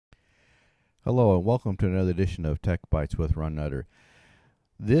Hello and welcome to another edition of Tech Bites with Ron Nutter.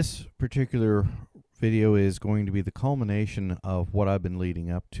 This particular video is going to be the culmination of what I've been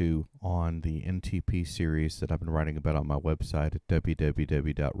leading up to on the NTP series that I've been writing about on my website at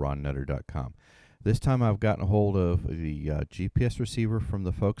www.ronnutter.com. This time I've gotten a hold of the GPS receiver from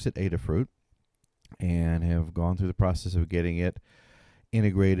the folks at Adafruit and have gone through the process of getting it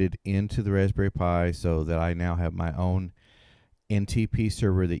integrated into the Raspberry Pi so that I now have my own NTP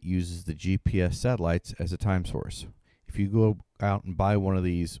server that uses the GPS satellites as a time source. If you go out and buy one of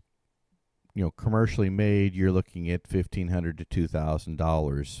these, commercially made, you're looking at $1,500 to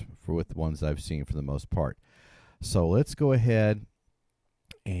 $2,000 for with the ones I've seen for the most part. So let's go ahead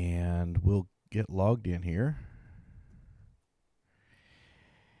and we'll get logged in here.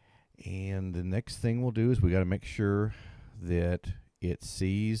 And the next thing we'll do is we got to make sure that it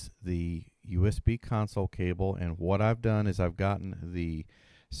sees the USB console cable, and what I've done is I've gotten the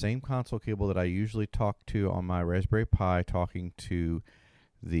same console cable that I usually talk to on my Raspberry Pi, talking to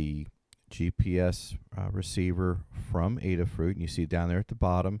the GPS receiver from Adafruit, and you see down there at the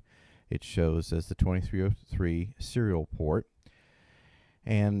bottom it shows as the 2303 serial port.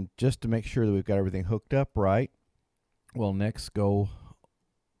 And just to make sure that we've got everything hooked up right, we'll next go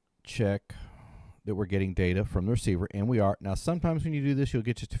check that we're getting data from the receiver, and we are. Now sometimes when you do this you'll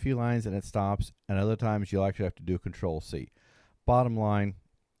get just a few lines and it stops, and other times you'll actually have to do Control-C. Bottom line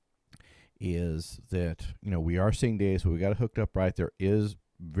is that we are seeing data, so we got it hooked up right. There is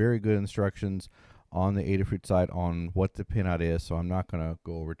very good instructions on the Adafruit side on what the pinout is, so I'm not going to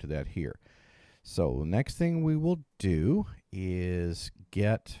go over to that here. So the next thing we will do is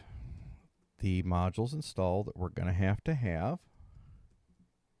get the modules installed that we're going to have.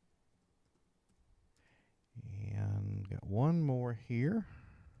 And got one more here.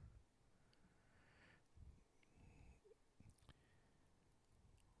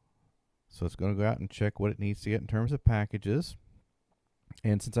 So it's going to go out and check what it needs to get in terms of packages.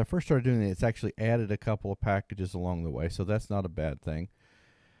 And since I first started doing it, it's actually added a couple of packages along the way, so that's not a bad thing.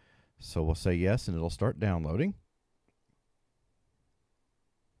 So we'll say yes, and it'll start downloading.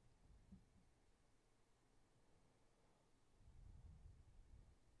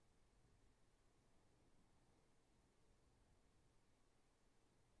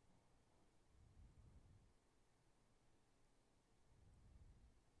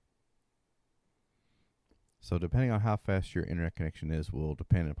 So depending on how fast your internet connection is will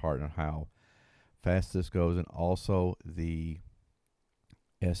depend in part on how fast this goes, and also the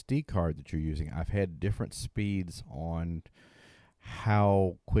SD card that you're using. I've had different speeds on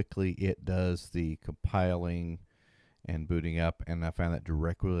how quickly it does the compiling and booting up, and I found that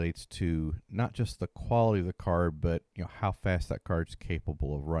directly relates to not just the quality of the card, but how fast that card's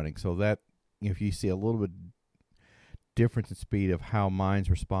capable of running. So that if you see a little bit difference in speed of how mine's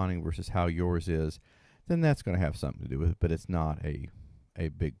responding versus how yours is, then that's going to have something to do with it, but it's not a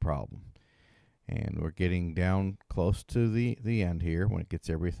big problem. And we're getting down close to the end here when it gets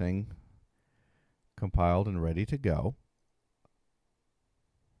everything compiled and ready to go.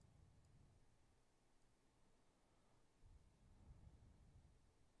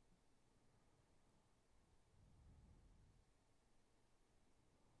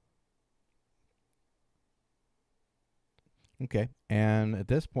 Okay, and at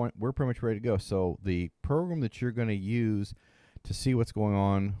this point we're pretty much ready to go. So the program that you're going to use to see what's going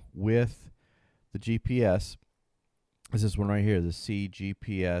on with the GPS is this one right here, the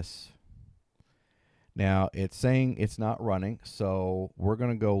CGPS. Now it's saying it's not running, so we're going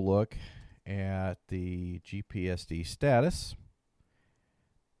to go look at the GPSD status.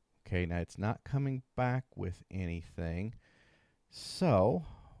 Okay, now it's not coming back with anything, so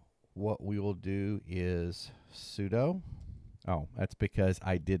what we will do is sudo. Oh, that's because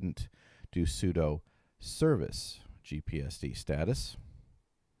I didn't do sudo service GPSD status.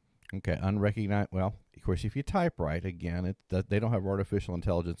 Okay, unrecognized. Well, of course, if you type right, again, they don't have artificial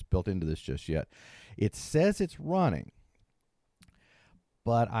intelligence built into this just yet. It says it's running,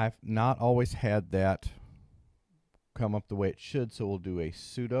 but I've not always had that come up the way it should, so we'll do a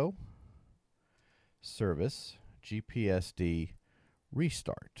sudo service GPSD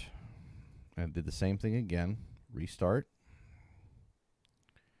restart. And did the same thing again, restart.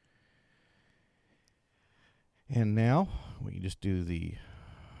 And now we can just do the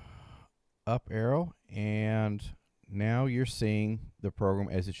up arrow, and now you're seeing the program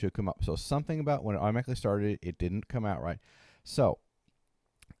as it should come up. So something about when it automatically started, it didn't come out right. So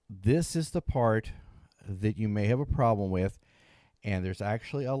this is the part that you may have a problem with, and there's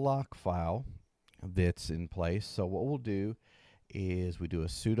actually a lock file that's in place. So what we'll do is we do a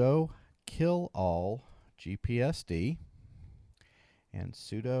sudo kill all GPSD, and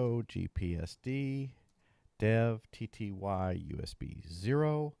sudo gpsd dev tty usb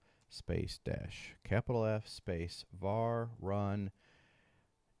 0 space dash capital F space var run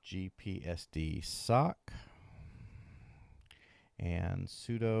gpsd sock and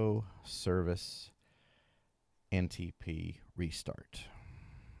sudo service NTP restart.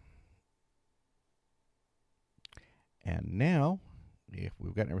 And now, if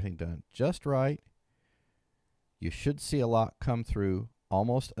we've gotten everything done just right, you should see a lot come through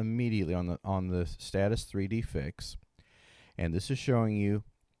almost immediately on the status 3D fix. And this is showing you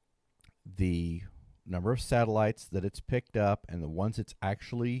the number of satellites that it's picked up and the ones it's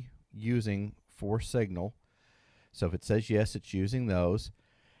actually using for signal. So if it says yes, it's using those.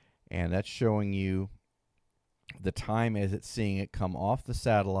 And that's showing you the time as it's seeing it come off the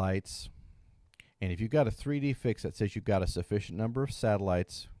satellites. And if you've got a 3D fix that says you've got a sufficient number of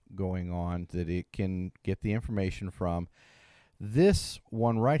satellites going on that it can get the information from, this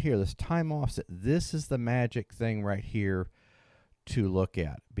one right here, this time offset, this is the magic thing right here to look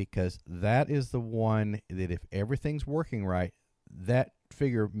at, because that is the one that if everything's working right, that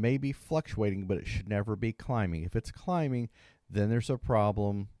figure may be fluctuating, but it should never be climbing. If it's climbing, then there's a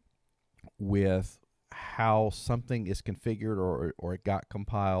problem with how something is configured or it got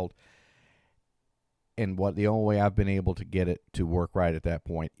compiled. And the only way I've been able to get it to work right at that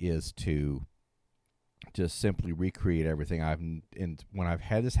point is to just simply recreate everything. When I've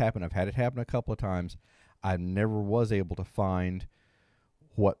had this happen, I've had it happen a couple of times. I never was able to find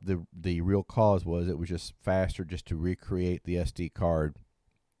what the real cause was. It was just faster just to recreate the SD card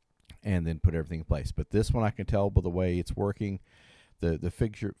and then put everything in place. But this one I can tell by the way it's working. The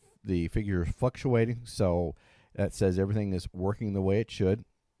figure is fluctuating, so that says everything is working the way it should.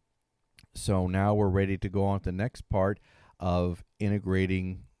 So now we're ready to go on to the next part of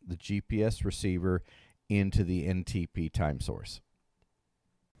integrating the GPS receiver into the NTP time source.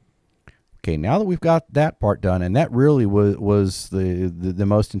 Okay, now that we've got that part done, and that really was the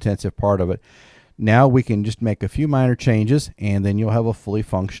most intensive part of it, now we can just make a few minor changes, and then you'll have a fully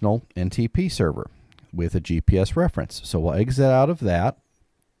functional NTP server with a GPS reference. So we'll exit out of that.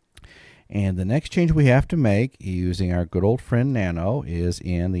 And the next change we have to make using our good old friend Nano is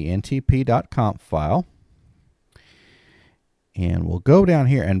in the ntp.conf file. And we'll go down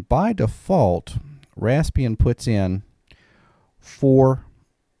here, and by default, Raspbian puts in 4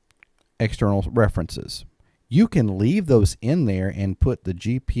 external references. You can leave those in there and put the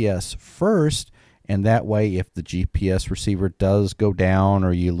GPS first, and that way if the GPS receiver does go down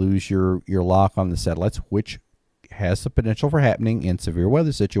or you lose your lock on the satellites, which has the potential for happening in severe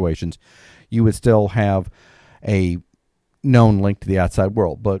weather situations, you would still have a known link to the outside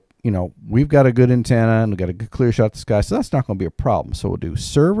world. But you know, we've got a good antenna and we've got a good clear shot of the sky, so that's not going to be a problem. So we'll do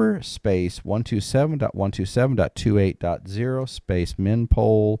server space 127.127.28.0 space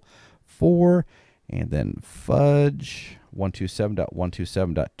minpol 4 and then fudge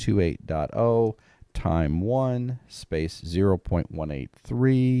 127.127.28.0 time 1 space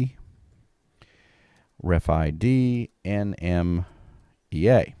 0.183 ref ID NMEA.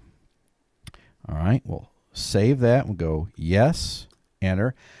 All right, we'll save that. We'll go yes,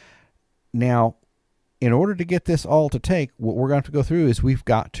 enter. Now, in order to get this all to take, what we're going to have to go through is we've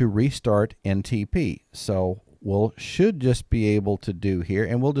got to restart NTP. So we'll should just be able to do here,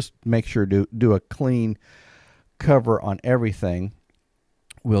 and we'll just make sure to do a clean cover on everything.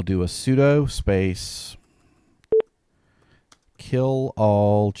 We'll do a sudo space kill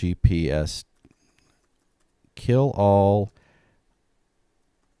all GPS, kill all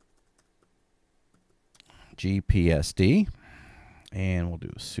GPSD, and we'll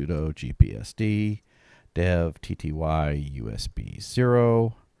do sudo gpsd dev tty usb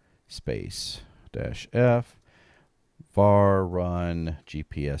 0 space dash f var run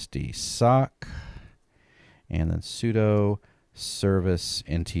gpsd sock, and then sudo service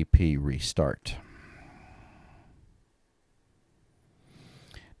NTP restart.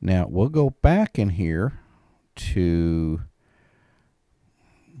 Now we'll go back in here to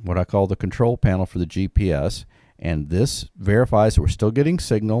what I call the control panel for the GPS, and this verifies that we're still getting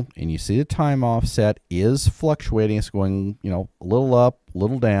signal, and you see the time offset is fluctuating. It's going, you know, a little up, a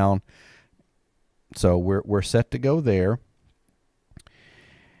little down. So we're set to go there.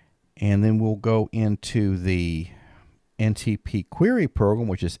 And then we'll go into the NTP Query program,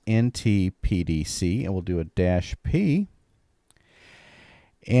 which is NTPDC, and we'll do a -P.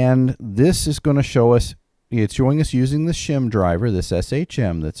 And this is going to show us, it's showing us using the shim driver, this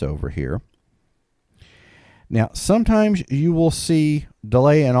SHM that's over here. Now, sometimes you will see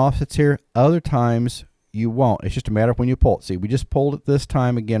delay and offsets here. Other times you won't. It's just a matter of when you pull it. See, we just pulled it this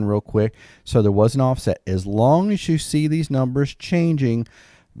time again real quick, so there was an offset. As long as you see these numbers changing,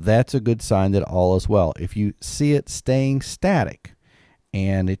 that's a good sign that all is well. If you see it staying static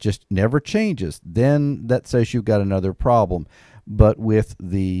and it just never changes, then that says you've got another problem. But with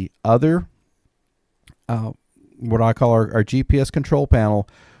the other, what I call our GPS control panel,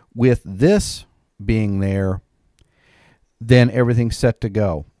 with this being there, then everything's set to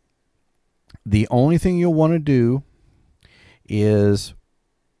go. The only thing you'll want to do is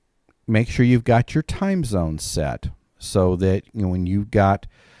make sure you've got your time zone set, so that when you've got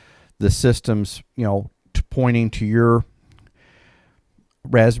the systems pointing to your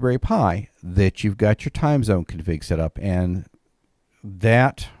Raspberry Pi, that you've got your time zone config set up, and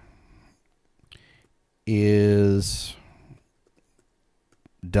that is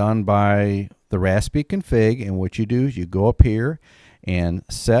done by the Raspberry config. And what you do is you go up here and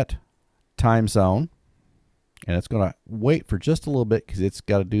set time zone, and it's going to wait for just a little bit because it's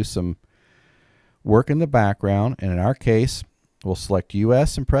got to do some work in the background. And in our case, we'll select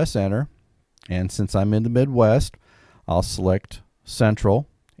US and press enter, and since I'm in the Midwest, I'll select Central,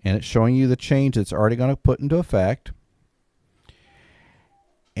 and it's showing you the change it's already going to put into effect.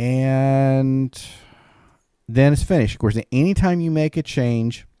 And then it's finished. Of course, anytime you make a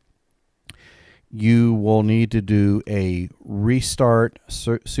change, you will need to do a restart,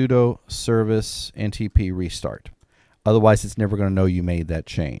 sudo service NTP restart. Otherwise, it's never going to know you made that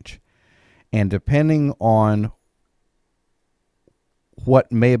change. And depending on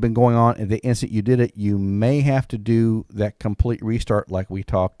what may have been going on at the instant you did it, you may have to do that complete restart like we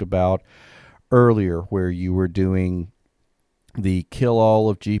talked about earlier, where you were doing the kill all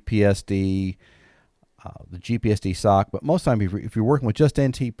of GPSD, the GPSD sock. But most time, if you're working with just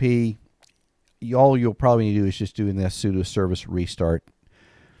NTP, all you'll probably need to do is just doing that sudo service restart,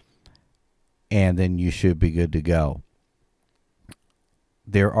 and then you should be good to go.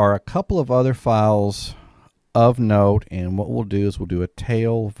 There are a couple of other files of note, and what we'll do is we'll do a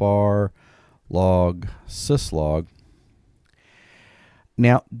tail var log syslog.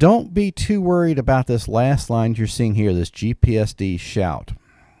 Now, don't be too worried about this last line you're seeing here, this GPSD shout.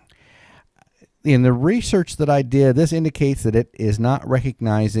 In the research that I did, this indicates that it is not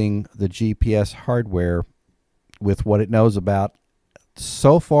recognizing the GPS hardware with what it knows about.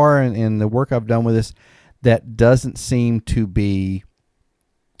 So far in the work I've done with this, that doesn't seem to be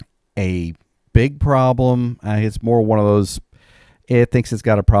a big problem. It's more one of those, it thinks it's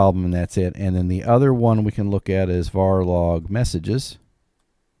got a problem and that's it. And then the other one we can look at is var log messages.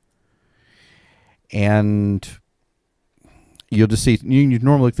 And you'll just see, you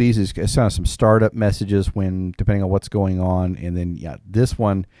normally look at these as kind of some startup messages when, depending on what's going on. And then, yeah, this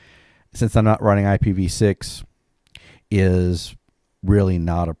one, since I'm not running IPv6, is really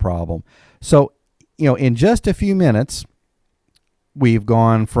not a problem. So, in just a few minutes, we've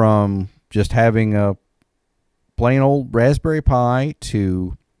gone from just having a plain old Raspberry Pi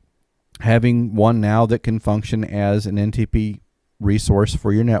to having one now that can function as an NTP resource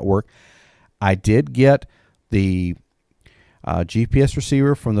for your network. I did get the GPS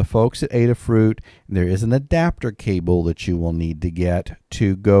receiver from the folks at Adafruit. There is an adapter cable that you will need to get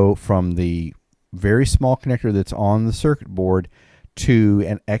to go from the very small connector that's on the circuit board to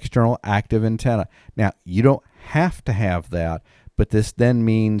an external active antenna. Now, you don't have to have that, but this then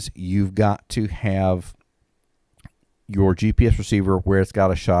means you've got to have your GPS receiver where it's got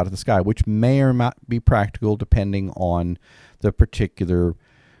a shot at the sky, which may or not be practical depending on the particular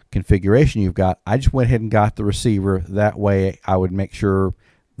configuration you've got. I just went ahead and got the receiver. That way I would make sure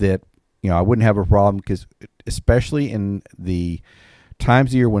that I wouldn't have a problem, because especially in the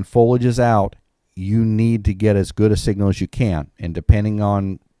times of year when foliage is out, you need to get as good a signal as you can. And depending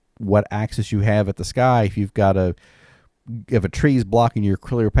on what access you have at the sky, if a tree is blocking your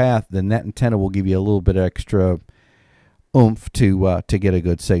clear path, then that antenna will give you a little bit extra oomph to get a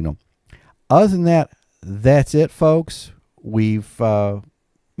good signal. Other than that, that's it, folks. We've got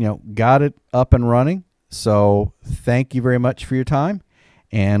it up and running. So thank you very much for your time,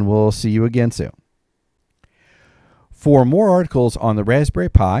 and we'll see you again soon. For more articles on the Raspberry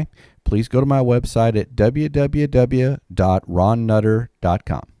Pi, please go to my website at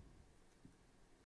www.ronnutter.com.